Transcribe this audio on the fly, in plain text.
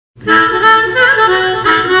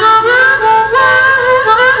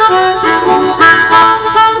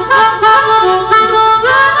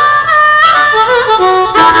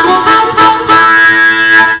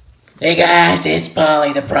Hey guys, it's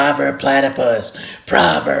Pauly the Platypus.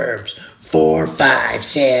 Proverbs 4:5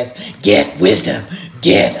 says, "Get wisdom,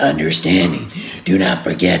 get understanding. Do not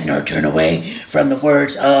forget nor turn away from the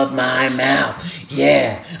words of my mouth."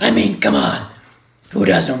 Yeah, I mean, come on. Who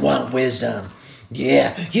doesn't want wisdom?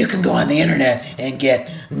 Yeah, you can go on the internet and get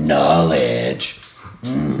knowledge.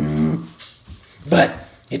 But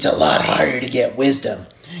it's a lot harder to get wisdom.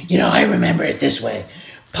 I remember it this way.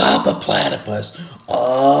 Papa Platypus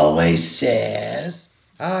always says,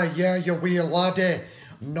 Yeah, you wee laddie.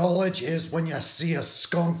 Knowledge is when you see a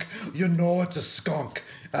skunk, you know it's a skunk.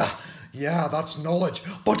 Yeah, that's knowledge.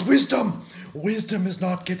 But wisdom is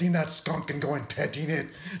not getting that skunk and going petting it,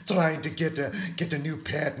 trying to get a new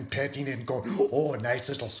pet and petting it and going, oh, nice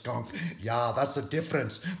little skunk. Yeah, that's the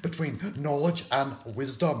difference between knowledge and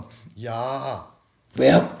wisdom. Yeah.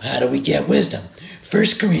 well, how do we get wisdom?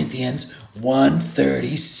 1 Corinthians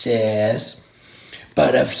 1:30 says,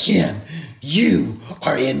 "But of him you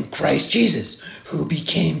are in Christ Jesus, who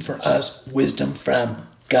became for us wisdom from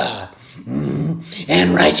God,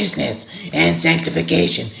 and righteousness, and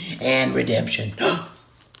sanctification, and redemption."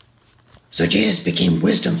 So Jesus became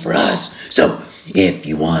wisdom for us. So if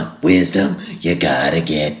you want wisdom, you gotta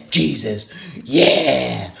get Jesus.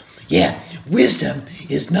 Yeah. Wisdom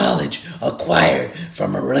is knowledge acquired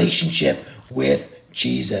from a relationship with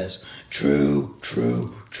Jesus. True.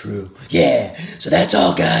 Yeah, so that's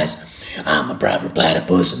all, guys. I'm a proverb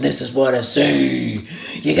platypus, and this is what I say.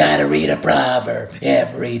 You gotta read a proverb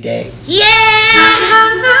every day. Yeah!